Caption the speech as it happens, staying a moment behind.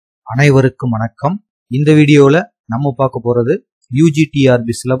அனைவருக்கும் வணக்கம். இந்த வீடியோல நம்ம பார்க்க போறது ugtrb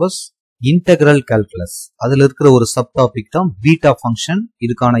சிலபஸ் இன்டெகிரல் கால்குலஸ். அதுல இருக்கிற ஒரு சப் டாபிக் தான் பீட்டா ஃபங்க்ஷன்.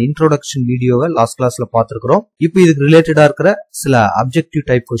 இதுக்கான இன்ட்ரோடக்ஷன் வீடியோவை லாஸ்ட் கிளாஸ்ல பார்த்திருக்கிறோம். இப்போ இதுக்கு ரிலேட்டடா இருக்கிற சில அப்ஜெக்டிவ்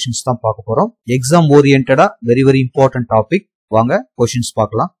டைப் क्वेश्चंस தான் பார்க்க போறோம். Exam ஓரியன்டடா very very important topic. வாங்க क्वेश्चंस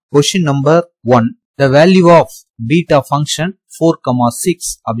பார்க்கலாம். Question number 1, the value of beta function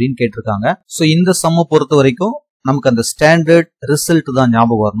 4,6 அப்படின்னு கேட்டிருக்காங்க. சோ இந்த சம்ம பொறுத்த வரைக்கும் நமக்கு அந்த ஸ்டாண்டர்ட் ரிசல்ட் தான்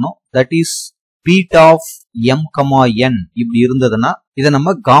ஞாபகம் வரணும். That is beta of m, n இப்படி இருந்ததுன்னா இதை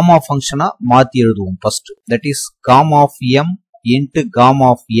நம்ம காமா ஃபங்க்ஷனா மாத்தி எழுதுவோம். First that is gamma of m into gamma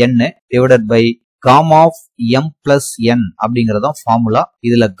of n divided by gamma of m plus n அப்படிங்கறத ஃபார்முலா.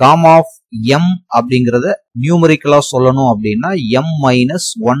 இதுல காமா ஆஃப் m அப்படிங்கறத நியூமரிக்கலா சொல்லணும் அப்படின்னா m மைனஸ்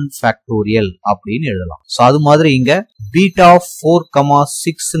 1 ஃபேக்டோரியல் அப்படின்னு எழுதலாம். சோ அது மாதிரி இங்க பீட்டா ஆஃப்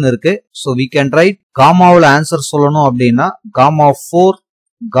 4,6 இருக்கு. So we can write காமாவுல answer சொல்லணும் அப்படின்னா gamma of 4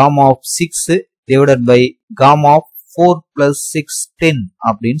 gamma of 6 divided by gamma of 4 plus 6 10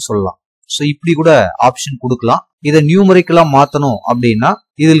 அப்படின்னு சொல்லலாம். சோ இப்படி கூட ஆப்ஷன் கொடுக்கலாம். இதை நியூமரிக்கலா மாத்தணும் அப்படின்னா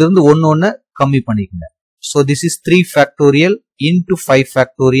இதுல இருந்து ஒன்னு கம்மி பண்ணிக்கங்க. So this is 3 factorial into 5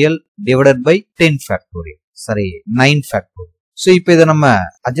 factorial divided by 10 factorial. சரி 9 factorial. So இப்போ இதை நம்ம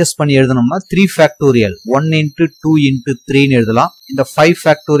அட்ஜஸ்ட் பண்ணி எழுதணும்னா 3 factorial 1 into 2 into 3 எழுதலாம். இந்த 5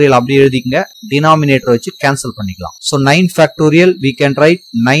 factorial அப்படி எழுதிக்கங்க. டினாமினேட்டர் வச்சு கேன்சல் பண்ணிக்கலாம். So 9 factorial we can write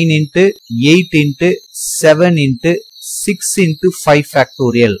 9 into 8 into 7 into 6 into 5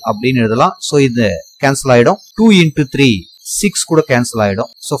 factorial அப்படின்னு எழுதலாம். So இது கேன்சல் ஆயிடும். 2 into 3 6 கூட கேன்சல் ஆயிடும்.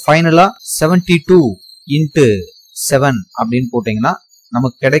 சோ ஃபைனலா 72 into 7 அப்படின்னு போட்டீங்கன்னா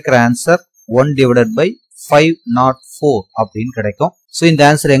நமக்கு கிடைக்கிற ஆன்சர் 1 டிவைடட் பை 504 அப்படின்னு கிடைக்கும். சோ இந்த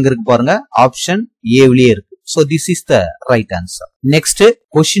ஆன்சர் எங்க இருக்கு பாருங்க, ஆப்ஷன் ஏவிலேயே இருக்கு. So this is the right answer. Next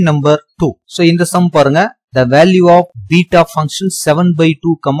question number 2. So இந்த சம் பாருங்க, the value of beta function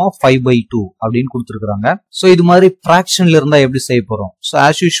 7/2, 5/2 அப்படின்னு கொடுத்திருக்காங்க. சோ இது மாதிரி பிராக்ஷன்ல இருந்தா எப்படி செய்ய போறோம்? சோ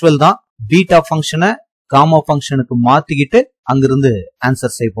as usual தான் பீட்டா ஃபங்க்ஷனை காமா ஃபங்க்ஷனுக்கு மாத்திக்கிட்டு அங்கிருந்து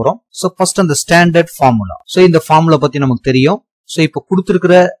ஆன்சர் செய்ய போறோம். சோ ஃபர்ஸ்ட் அந்த ஸ்டாண்டர்ட் ஃபார்முலா. சோ இந்த ஃபார்முலா பத்தி நமக்கு தெரியும். சோ இப்போ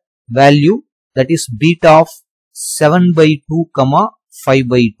கொடுத்திருக்கிற value that is beta of 7/2,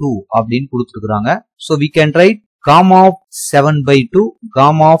 5/2 அப்படின்னு கொடுத்திருக்காங்க. So we can write gamma of 7/2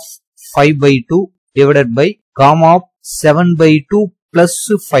 gamma of 5/2 divided by gamma of 7/2 plus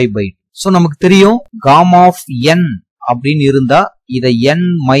 5/2. So நமக்கு தெரியும் gamma of n அப்படின்னு இருந்தா இதை n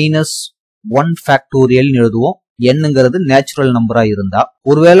மைனஸ் 1 ஃபேக்டோரியல் எழுதுவோம். nங்கிறது நேச்சுரல் நம்பரா இருந்தா,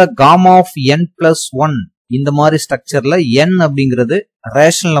 ஒருவேளை காமா ஆஃப் n பிளஸ் 1 இந்த மாதிரி ஸ்ட்ரக்சர்ல n அப்படிங்கிறது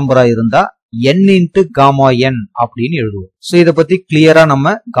ரேஷனல் நம்பரா இருந்தா n இன்டு காமா n அப்படின்னு எழுதுவோம். சோ இத பத்தி கிளியரா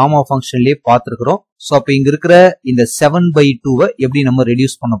நம்ம காமா ஃபங்க்ஷன்லயே பார்த்திருக்கிறோம். சோ அப்ப இங்க இருக்கிற இந்த 7/2 எப்படி நம்ம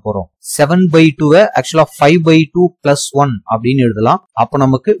ரெடியூஸ் பண்ண போறோம்? 7/2 ஆக்சுவலா 5/2 பிளஸ் 1 அப்படின்னு எழுதலாம். அப்ப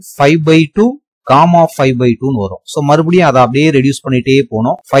நமக்கு 5/2 காமா 5/2 வரும். சோ மறுபடியும் அதை அப்படியே ரெடியூஸ் பண்ணிட்டே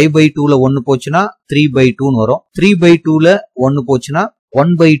போனோம். 5/2ல 1 போச்சுன்னா 3/2 வரும். 3/2ல 1 போச்சுன்னா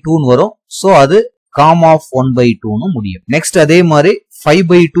 1/2 வரும். சோ அது காமா ஆஃப் 1/2 முடியும். நெக்ஸ்ட் அதே மாதிரி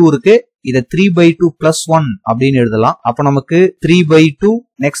 5/2 இருக்கு. இதை 3/2 பிளஸ் 1 அப்படின்னு எழுதலாம். அப்ப நமக்கு 3/2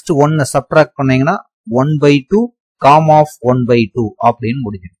 நெக்ஸ்ட் 1 சப்ட்ராக்ட் பண்ணீங்கன்னா 1/2 காமா ஆஃப் 1/2 அப்படின்னு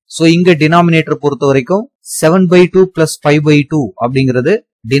முடியும். சோ இங்க டினாமினேட்டர் பொறுத்த வரைக்கும் 7/2 பிளஸ் 5/2 அப்படிங்கிறது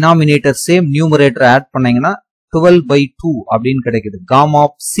டினாமினேட்டர் சேம், நியூமரேட்டர் ஆட் பண்ணீங்கன்னா 12/2 அப்படின்னு கிடைக்குது. காமா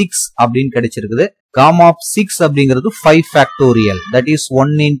ஆஃப் 6 அப்படின்னு கிடைச்சிருக்குது. காமா ஆஃப் 6 அப்படிங்கிறது 5 factorial that is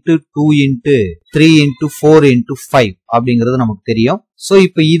 1 into 2 into 3 into 4 into 5 அப்படிங்கிறது நமக்கு தெரியும். சோ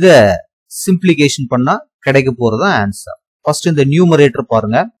இப்ப இத சிம்பிளிகேஷன் பண்ணா கிடைக்க போறது ஆன்சர். ஃபர்ஸ்ட் இந்த நியூமரேட்டர்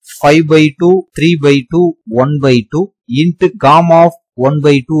பாருங்க, 5/2 3/2 1/2 into காமா ஆஃப்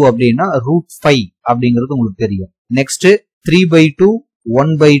 1/2 அப்படின்னா √5 அப்படிங்கிறது உங்களுக்கு தெரியும். நெக்ஸ்ட் 3/2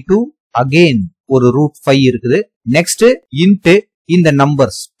 1/2 அகைன் ஒரு √5 இருக்குது. நெக்ஸ்ட் இன்டு இந்த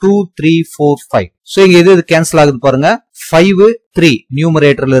நம்பர்ஸ் 2 3 4 5. சோ இங்க எது கேன்சல் ஆகுது பாருங்க, 5 3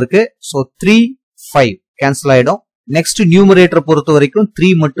 நியூமரேட்டர்ல இருக்கு. சோ 3 5 கேன்சல் ஆயிடும். நெக்ஸ்ட் நியூமரேட்டர் பொறுத்த வரைக்கும் 3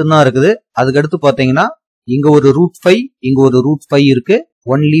 மட்டும் தான் இருக்குது. அதுக்கு அடுத்து பாத்தீங்கன்னா இங்க ஒரு √5 இங்க ஒரு √5 இருக்கு.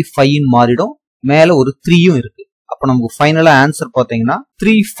 ஒன்லி 5 மாறிடும். மேல ஒரு 3யும் இருக்கு. அப்ப நமக்கு ஃபைனலா ஆன்சர் பாத்தீங்கன்னா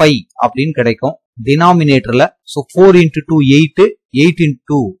 3 5 அப்படின்னு கிடைக்கும் டினாமினேட்டர்ல. சோ 4 into 2 8 8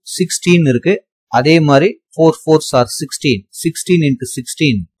 into 16 இருக்கு. அதே மாதிரி 4 4s are 16 16 into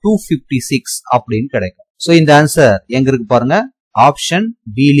 16 256 அப்படின்னு கிடைக்கும். சோ இந்த ஆன்சர் எங்க இருக்கு பாருங்க, ஆப்ஷன்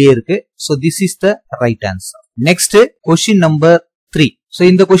B லயே இருக்கு. So this is the right answer. Next question number 3. So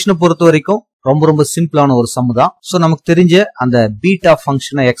இந்த क्वेश्चन பொறுத்த வரைக்கும் ரொம்ப சிம்பிளான ஒரு சம் தான். சோ நமக்கு தெரிஞ்ச அந்த பீட்டா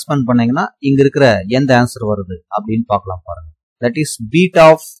ஃபங்க்ஷனை எக்ஸ்பேண்ட் பண்ணீங்கன்னா இங்க இருக்கிற எந்த ஆன்சர் வருது அப்படின்னு பார்க்கலாம் பாருங்க. That is beta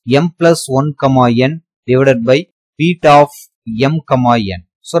of m plus 1, n divided by beta of m, n.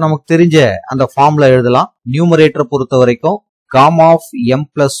 So நமக்கு தெரிஞ்ச அந்த ஃபார்முலா எழுதலாம். நியூமரேட்டரை பொறுத்த வரைக்கும் gamma of m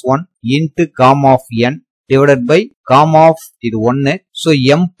plus 1 into gamma of n divided by gamma of இது 1. So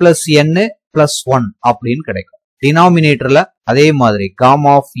m plus n plus 1 அப்படின்னு கிடைக்கும். டினாமினேட்டர்ல அதே மாதிரி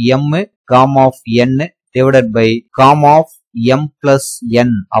gamma of m gamma of n divided by gamma of m plus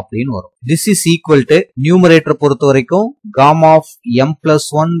n அப்படின்னு வரும். This is equal to நியூமரேட்டரை பொறுத்த வரைக்கும் gamma of m plus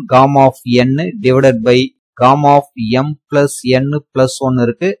 1 gamma of n divided by gamma of m plus n plus 1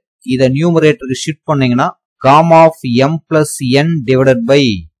 இருக்கு. இத நியூமரேட்டருக்கு shift பண்ணீங்கன்னா gamma of m plus n divided by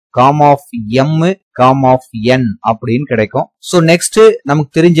gamma of m gamma of n அப்படின்னு கிடைக்கும். So next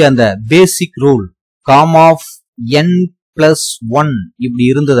நமக்கு தெரிஞ்ச அந்த பேசிக் rule gamma of n plus 1 இப்படி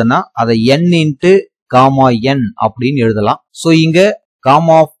இருந்ததுன்னா அதை n into gamma n அப்படின்னு எழுதலாம். சோ இங்க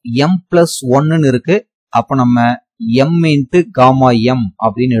gamma of m plus 1 இருக்கு. அப்ப நம்ம m into gamma m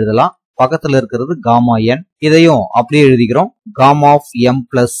அப்படின்னு எழுதலாம். பக்கத்துல இருக்கிறது gamma n. இதையும் அப்படியே எழுதிக்கிறோம். gamma of m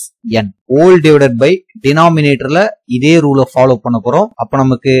plus n all divided by denominatorல இதே ரூலை ஃபாலோ பண்ண போறோம். அப்ப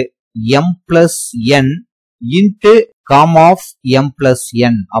நமக்கு m plus n into gamma of m plus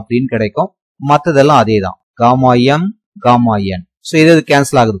n அப்படின்னு கிடைக்கும். மத்ததெல்லாம் அதேதான் gamma m gamma n. So இது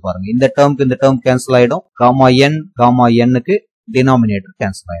கேன்சல் ஆகுது பாருங்க. இந்த டேர்முக்கு இந்த டேர்ம் கேன்சல் ஆயிடும். gamma n க்கு டினாமினேட்டர்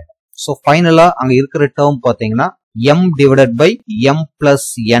கேன்சல் ஆயிடும். சோ ஃபைனலா அங்க இருக்கிற டேர்ம் பாத்தீங்கன்னா m divided by m plus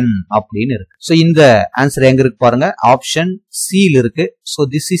n அப்படின்னு இருக்கு. சோ இந்த ஆன்சர் எங்க இருக்கு பாருங்க. ஆப்ஷன் C ல இருக்கு. So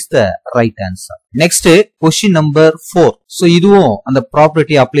this is the right answer. Next question number 4. So இதுவும் அந்த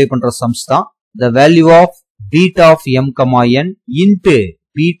ப்ராப்பர்ட்டி அப்ளை பண்ற சம்ஸ் தான். The value of beta of m, n into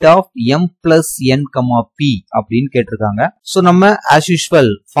beta of m plus n, p அப்படின்னு கேட்டிருக்காங்க. சோ நம்ம as usual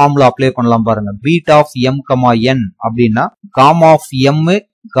ஃபார்முலா அப்ளை பண்ணலாம் பாருங்க. beta of m, n அப்படின்னா gamma of m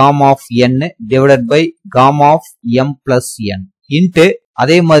gamma of n divided by gamma of m plus n into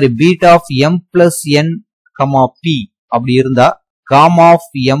அதே மாதிரி beta of m plus n, p அப்படி இருந்தா gamma of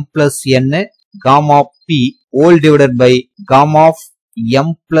m plus n gamma of p all divided by gamma of m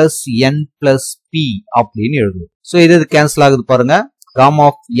plus n plus p அப்படின்னு எழுதுவோம். So இது cancel ஆகுது பாருங்க. gamma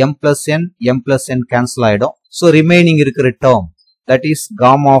of m plus n cancel ஆயிடும். So remaining இருக்கிற term that is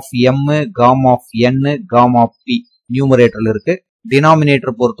gamma of m, gamma of n, gamma of p numeratorல இருக்கு.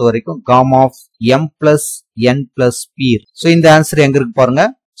 denominator பொறுத்த வரைக்கும் gamma of m plus n plus p. So இந்த answer எங்க இருக்கு பாருங்க.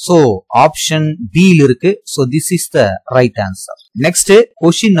 So option B ல இருக்கு. So this is the right answer. Next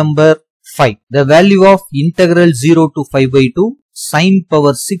question number 5. The value of integral 0 to 5 by 2 sin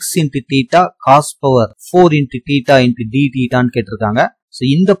power 6 into theta cos power 4 into theta into d theta ன்னு கேட்டிருக்காங்க. So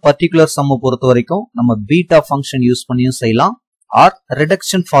இந்த particular some பொறுத்த வரைக்கும் நம்ம beta function use பண்ணியும் செய்யலாம் R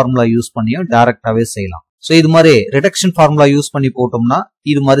reduction formula use பண்ணியும் டைரக்டாவே செய்யலாம். சோ இது மாதிரி ரிடக்ஷன் ஃபார்முலா யூஸ் பண்ணி போட்டோம்னா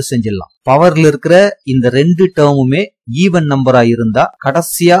இது மாதிரி செஞ்சிடலாம். பவர்ல இருக்கிற இந்த ரெண்டு டேர்முமே ஈவன் நம்பரா இருந்தா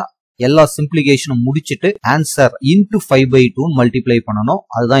கடைசியா எல்லா சிம்பிளிகேஷனும் முடிச்சிட்டு ஆன்சர் இன்டு 5 by 2 மல்டிப்ளை பண்ணணும்.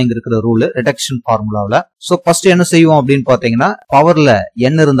 அதுதான் இங்க இருக்கிற ரூல் ரிடக்ஷன் ஃபார்முலாவில். சோ ஃபர்ஸ்ட் என்ன செய்வோம் அப்படின்னு பாத்தீங்கன்னா பவர்ல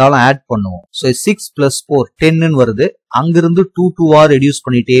என்ன இருந்தாலும் ஆட் பண்ணுவோம். சோ 6 plus 4 10 வருது. அங்கிருந்து 2 2 ரெடியூஸ்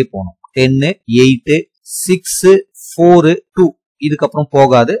பண்ணிட்டே போகணும். 10 8 6 4 2 இதுக்கப்புறம்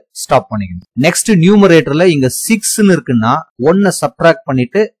போகாது. ஸ்டாப் பண்ணிக்கணும். நெக்ஸ்ட் நியூமரேட்டர்ல இங்க 6 இருக்குன்னா 1 சப்ட்ராக்ட்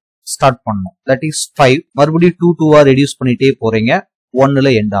பண்ணிட்டு ஸ்டார்ட் பண்ணணும். That is 5. மறுபடியும் 2 2 ரெடியூஸ் பண்ணிட்டே போறீங்க. 1ல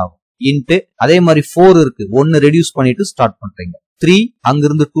எண்ட் ஆகும். இன்ட்டு அதே மாதிரி 4 இருக்கு. 1 ரெடியூஸ் பண்ணிட்டு ஸ்டார்ட் பண்றீங்க. 3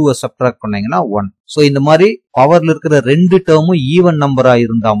 அங்கிருந்து 2 சப்ட்ராக்ட் பண்ணீங்கன்னா 1. சோ இந்த மாதிரி பவர்ல இருக்கிற ரெண்டு டேர்மும் ஈவன் நம்பரா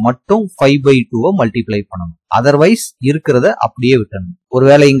இருந்தா மட்டும் 5 by 2 மல்டிப்ளை பண்ணணும். அதர்வைஸ் இருக்கிறத அப்படியே விட்டணும்.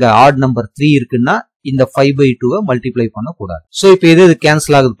 ஒருவேளை இங்க ஆட் நம்பர் 3 இருக்குன்னா இந்த 5 by 2 மல்டிப்ளை பண்ண கூடாது. சோ இப்ப இது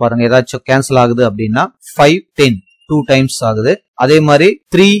கேன்சல் ஆகுது பாருங்க. ஏதாச்சும் கேன்சல் ஆகுது அப்படின்னா 5 10 2 டைம்ஸ் ஆகுது. அதே மாதிரி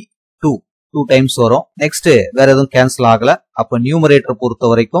 3 2 டைம்ஸ் வரும். நெக்ஸ்ட் வேற எதுவும் கேன்சல் ஆகல. அப்ப நியூமரேட்டர் பொறுத்த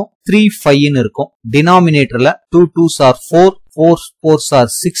வரைக்கும் 3 5 இருக்கும். டினாமினேட்டர்ல 2 2s are 4 4 4s are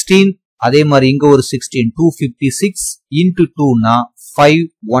 16. அதே மாதிரி இங்க ஒரு 16 256 into 2 னா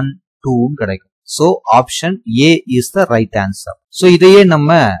 512 கிடைக்கும். So option A is the right answer. So இதையே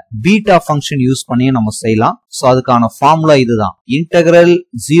நம்ம பீட்டா ஃபங்க்ஷன் யூஸ் பண்ணி நம்ம செய்யலாம். சோ அதுக்கான ஃபார்முலா இதுதான். Integral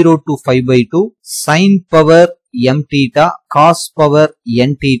 0 to 5 by 2 sin power m theta cos power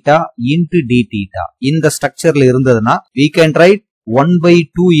n theta into d theta. இந்த ஸ்ட்ரக்சர்ல இருந்ததுன்னா we can write 1 by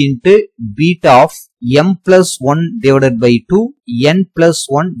 2 into beta of m plus 1 divided by 2 n plus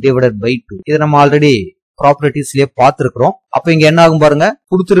 1 divided by 2. இது நம்ம already ப்ராப்பர்ட்டிஸ்லயே பார்த்திருக்கிறோம். அப்ப இங்க என்ன ஆகும் பாருங்க.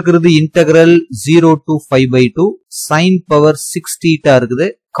 கொடுத்திருக்கிறது integral 0 to 5 by 2 sin power 6 theta இருக்குது.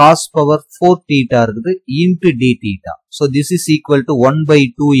 cos power 4 theta இருக்குது. into d theta. So this is equal to 1 by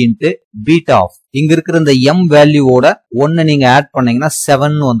 2 into beta of. இங்க இருக்கிற இந்த m வேல்யூவோட 1 நீங்க ஆட் பண்ணீங்கன்னா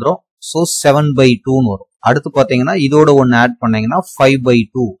 7 வந்துரும். So 7 by 2 வரும். அடுத்து பாத்தீங்கன்னா இதோட 1 ஆட் பண்ணீங்கன்னா 5 by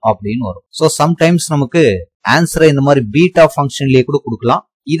 2 அப்படின்னு வரும். So sometimes நமக்கு ஆன்சரை இந்த மாதிரி பீட்டா ஃபங்க்ஷன்லயே கூட கொடுக்கலாம்.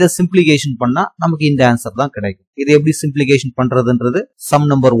 இத சிம்பிளிகேஷன் பண்ணா நமக்கு இந்த ஆன்சர் தான் கிடைக்கும். இது எப்படி சிம்பிளிகேஷன் பண்றதுன்றது சம்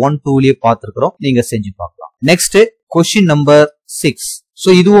நம்பர் 1, 2லயே பார்த்திருக்கிறோம். நீங்க செஞ்சு பார்க்கலாம். Next question number 6. சோ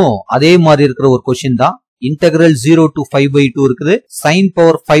இதுவும் அதே மாதிரி இருக்கிற ஒரு क्वेश्चन தான். integral 0 to 5/2 இருக்குது. sin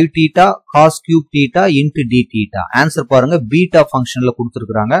power 5 theta cos cube theta into d theta. Answer பாருங்க பீட்டா ஃபங்க்ஷன்ல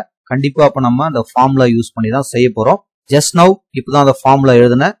கொடுத்திருக்காங்க. கண்டிப்பா அப்ப நம்ம அந்த ஃபார்முலா யூஸ் பண்ணி தான் செய்ய போறோம். ஜஸ்ட் நவ் இப்பதான் அந்த ஃபார்முலா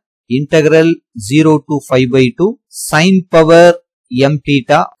எழுதுனேன். integral 0 to 5/2 sin power m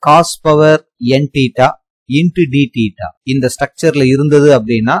theta cos power n theta into d theta. இந்த ஸ்ட்ரக்சர்ல இருந்தது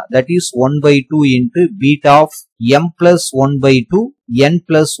அப்படின்னா that is 1/2 into beta of m plus 1/2 n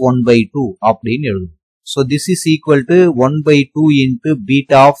plus 1/2 அப்படின்னு எழுதும். So this is equal to 1/2 into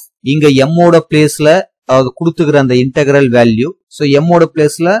beta of இங்க m ஓட பிளேஸ்ல அதாவது கொடுத்துக்கிற அந்த இன்டெகிரல் வேல்யூ. So m ஓட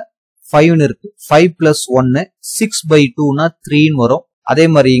பிளேஸ்ல 5 இருக்கு. 5 plus 1 6/2 னா 3 வரும். அதே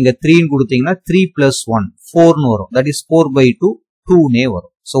மாதிரி இங்க 3 கொடுத்தீங்கன்னா 3 plus 1 4 வரும். That is 4/2 2 நே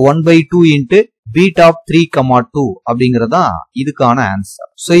வரும். So 1/2 into beta of 3,2 அப்படிங்கறதா இதுக்கான ஆன்சர்.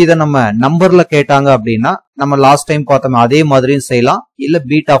 சோ இத நம்ம நம்பர்ல கேட்டாங்க அப்படின்னா நம்ம லாஸ்ட் டைம் பார்த்தோம் அதே மாதிரியும் செய்யலாம், இல்ல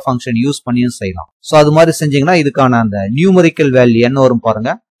பீட்டா ஃபங்க்ஷன் யூஸ் பண்ணியும் செய்யலாம். சோ அது மாதிரி செஞ்சீங்கன்னா இதுக்கான அந்த நியூமரிக்கல் வேல்யூ என்ன வரும்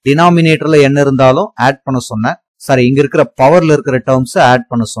பாருங்க. டினாமினேட்டர்ல என்ன இருந்தாலும் ஆட் பண்ண சொன்னேன். சாரி, இங்க இருக்கிற பவர்ல இருக்கிற டேர்ம்ஸ் ஆட்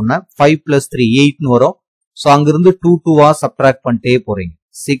பண்ண சொன்னேன். 5 plus 3 8 வரும். சோ அங்கிருந்து 2 2வா சப்ட்ராக்ட் பண்ணிட்டே போறீங்க.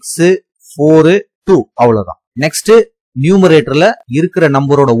 6 4 2 அவ்வளவுதான். நெக்ஸ்ட் நியூமரேட்டர்ல இருக்கிற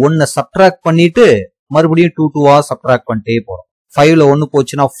நம்பரோட 1 சப்ட்ராக்ட் பண்ணிட்டு மறுபடியும் 2 2வா சப்ட்ராக்ட் பண்ணிட்டே போறோம். 5ல 1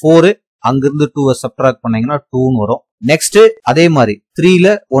 போச்சுன்னா 4, அங்கிருந்து 2 சப்ட்ராக்ட் பண்ணீங்கன்னா 2 வரும். நெக்ஸ்ட் அதே மாதிரி 3ல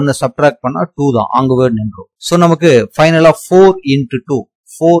 1 சப்ட்ராக்ட் பண்ணா 2 தான், அங்க வேர்ட் நின்றும். சோ நமக்கு ஃபைனலா 4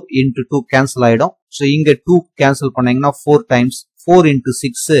 into 2 கேன்சல் ஆயிடும். சோ இங்க 2 கேன்சல் பண்ணீங்கன்னா 4 times 4 into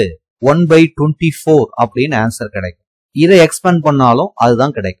 6 1/24 அப்படின்னு ஆன்சர் கிடைக்கும். இதை எக்ஸ்பேண்ட் பண்ணாலும்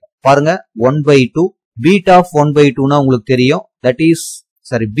அதுதான் கிடைக்கும். பாருங்க 1/2 பீட்டா ஆஃப் 1/2 னா உங்களுக்கு தெரியும். That is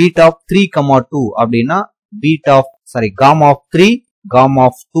sorry beta of 3,2 அப்படின்னா beta of sorry gamma of 3 gamma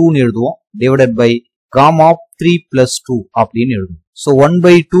of 2 னு எழுதுவோம். Divided by gamma of 3 plus 2 அப்படின்னு எழுதுவோம். சோ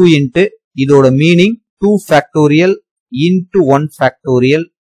 1/2 into இதோட meaning 2 factorial into 1 factorial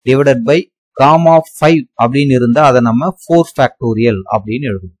divided by gamma of 5 அப்படின்னு இருந்தா அதை நம்ம 4 factorial அப்படின்னு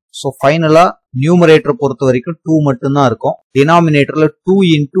எழுதுவோம். சோ ஃபைனலா நியூமரேட்டர் பொறுத்த வரைக்கும் 2 மட்டும்தான் இருக்கும். டினாமினேட்டர்ல 2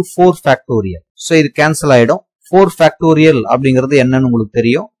 into 4 factorial. சோ இது கேன்சல் ஆயிடும். 4 factorial அப்படிங்கிறது என்னன்னு உங்களுக்கு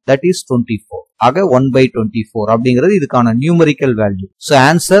தெரியும். That is 24. ஆக 1/24 அப்படிங்கிறது இதுக்கான நியூமரிக்கல் வேல்யூ. சோ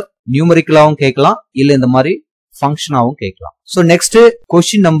ஆன்சர் நியூமரிக்கலாவும் கேட்கலாம், இல்ல இந்த மாதிரி ஃபங்க்ஷனாவும் கேட்கலாம். So next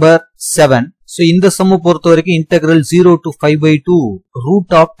question number 7. So இந்த சம் பொறுத்த வரைக்கும் integral 0 to 5/2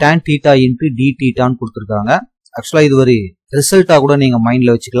 root of tan theta into d theta ன்னு கொடுத்திருக்காங்க. ஆக்சுவலா இது ஒரு ரிசல்ட்டா கூட நீங்க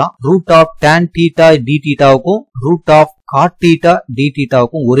மைண்ட்ல வச்சுக்கலாம். Root of tan theta d thetaவுக்கும் root of cot theta d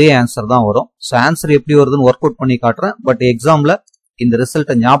thetaவுக்கும் ஒரே ஆன்சர் தான் வரும். சோ ஆன்சர் எப்படி வருதுன்னு ஒர்க் அவுட் பண்ணி காட்டுறேன். பட் எக்ஸாம்ல இந்த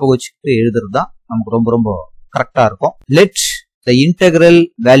ரிசல்ட்டை ஞாபகம் வச்சுக்கிட்டு எழுதுறது தான் நமக்கு ரொம்ப ரொம்ப கரெக்டா இருக்கும். Let the integral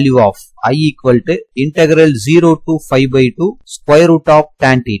value of I equal to integral 0 to 5/2 square root of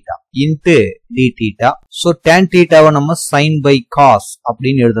tan theta into d theta. So tan theta வை நம்ம sin by cos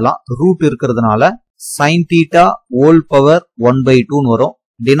அப்படின்னு எழுதலாம். ரூட் இருக்கிறதுனால sin theta whole power 1/2 வரும்.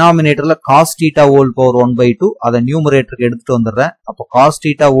 டினாமினேட்டர்ல cos theta whole power 1/2 அதை நியூமரேட்டருக்கு எடுத்துட்டு வந்துடுறேன். அப்போ cos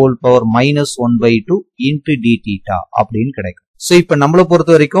theta whole power minus 1/2 into d theta அப்படின்னு கிடைக்கும். சோ இப்ப நம்மளை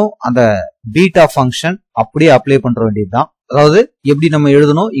பொறுத்த வரைக்கும் அந்த பீட்டா ஃபங்க்ஷன் அப்படியே அப்ளை பண்ற வேண்டியதுதான். அதாவது எப்படி நம்ம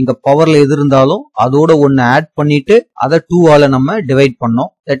எழுதணும், இங்க பவர்ல எது இருந்தாலும் அதோட 1 ஆட் பண்ணிட்டு அதை 2 ஆல நம்ம டிவைட் பண்ணோம்.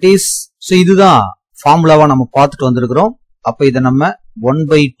 தட் இஸ் சோ இதுதான் ஃபார்முலாவா நம்ம பார்த்துட்டு வந்திருக்கிறோம். அப்ப இதை நம்ம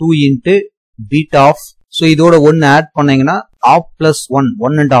 1/2 into பீட்டா ஆஃப் சோ இதோட 1 ஆட் பண்ணீங்கன்னா ஆஃப் பிளஸ் 1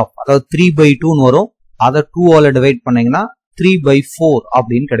 1.5 அதாவது 3/2 வரும். அதை 2 ஆல டிவைட் பண்ணீங்கன்னா 3/4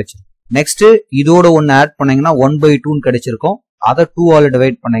 அப்படின்னு கிடைச்சிடும். நெக்ஸ்ட் இதோட 1 ஆட் பண்ணீங்கன்னா 1/2 கிடைச்சிருக்கும். அதை 2 ஆல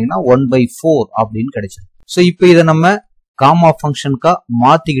டிவைட் பண்ணீங்கன்னா 1/4 அப்படின்னு கிடைச்சிடும். சோ இப்போ இதை நம்ம காமா ஃபங்க்ஷனுக்கா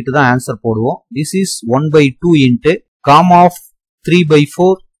மாத்திக்கிட்டு தான் ஆன்சர் போடுவோம். This is 1/2 into gamma of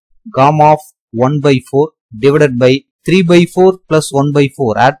 3/4 gamma of 1/4 divided by 3/4 plus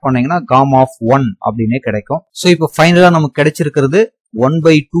 1/4 add பண்ணீங்கன்னா காமா ஆஃப் 1 அப்படின்னே கிடைக்கும். சோ இப்போ ஃபைனலா நமக்கு கிடைச்சிருக்கிறது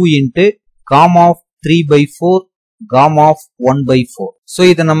 1/2 into gamma of 3/4 gamma of 1/4. So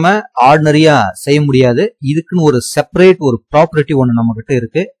இதை நம்ம ஆர்டினரியா செய்ய முடியாது. இதுக்குன்னு ஒரு செப்பரேட் ஒரு ப்ராப்பர்ட்டி ஒன்னு நம்ம கிட்ட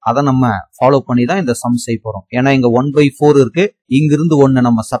இருக்கு. அதை நம்ம ஃபாலோ பண்ணி தான் இந்த சம் செய்ய போறோம். ஏன்னா இங்க 1/4 இருக்கு, இங்கிருந்து 1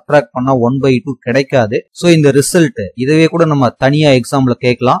 நம்ம சப்ட்ராக்ட் பண்ணா 1/2 கிடைக்காது. சோ இந்த ரிசல்ட் இதுவே கூட நம்ம தனியா எக்ஸாம்ல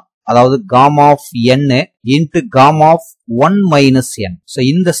கேட்கலாம். அதாவது gamma of n into gamma of 1 minus n. So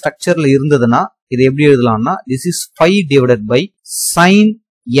இந்த ஸ்ட்ரக்சர்ல இருந்ததுன்னா இது எப்படி எழுதலாம்னா this is 5 divided by sin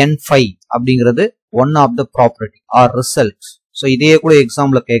n5 அப்படிங்கிறது one of the property R result. So இதே கூட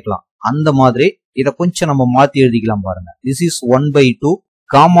எக்ஸாம்ல கேட்கலாம். அந்த மாதிரி இதை கொஞ்சம் நம்ம மாத்தி எழுதிக்கலாம் பாருங்க. This is 1/2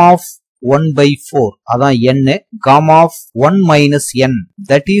 gamma of 1 by 4 அதான் n, gamma of 1 minus n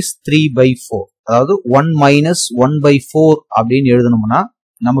that is 3 by 4. அதாவது 1 minus 1 by 4 அப்படின்னு எழுதணும்னா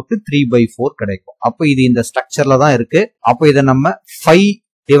நமக்கு 3 by 4 கிடைக்கும். அப்ப இது இந்த ஸ்ட்ரக்சர்ல தான் இருக்கு. அப்ப இதை நம்ம 5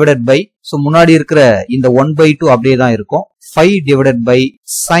 divided by, so முன்னாடி இருக்கிற இந்த 1 by 2 அப்படியே தான் இருக்கும். 5 divided by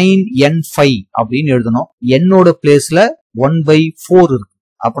sin n5 அப்படின்னு எழுதணும். n-ஓட பிளேஸ்ல 1 by 4 இருக்கு.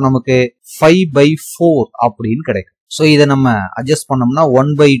 அப்ப நமக்கு 5 by 4 அப்படின்னு கிடைக்கும். So இதை நம்ம அட்ஜஸ்ட் பண்ணோம்னா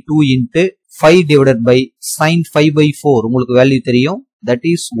 1 by 2 into 5 divided by sin 5 by 4 உங்களுக்கு வேல்யூ தெரியும். That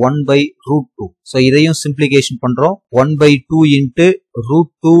is 1 by root 2. So இதையும் simplification பண்றோம். 1 by 2 into root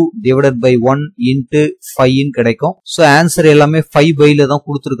 2 divided by 1 into 5 கிடைக்கும். So answer எல்லாமே 5 byல தான்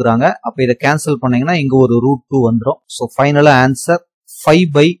கொடுத்திருக்காங்க. அப்ப இதை cancel பண்ணீங்கன்னா இங்க ஒரு root 2 வந்துரும். So final answer 5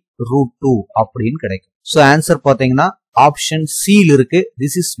 by root 2 அப்படின்னு கிடைக்கும். So answer பாத்தீங்கன்னா ஆப்ஷன் C இருக்கு.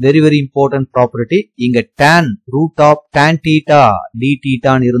 This is very important property. இங்க tan root of tan theta d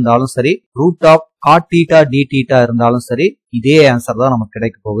theta இருந்தாலும் சரி, root of cot theta d theta இருந்தாலும் சரி, இதே ஆன்சர் தான் நமக்கு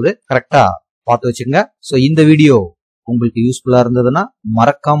கிடைக்க போகுது. கரெக்டா பார்த்து வச்சுங்க. சோ இந்த வீடியோ உங்களுக்கு யூஸ்ஃபுல்லா இருந்ததுன்னா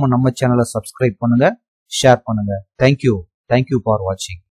மறக்காம நம்ம சேனலை சப்ஸ்கிரைப் பண்ணுங்க, ஷேர் பண்ணுங்க. Thank you for watching.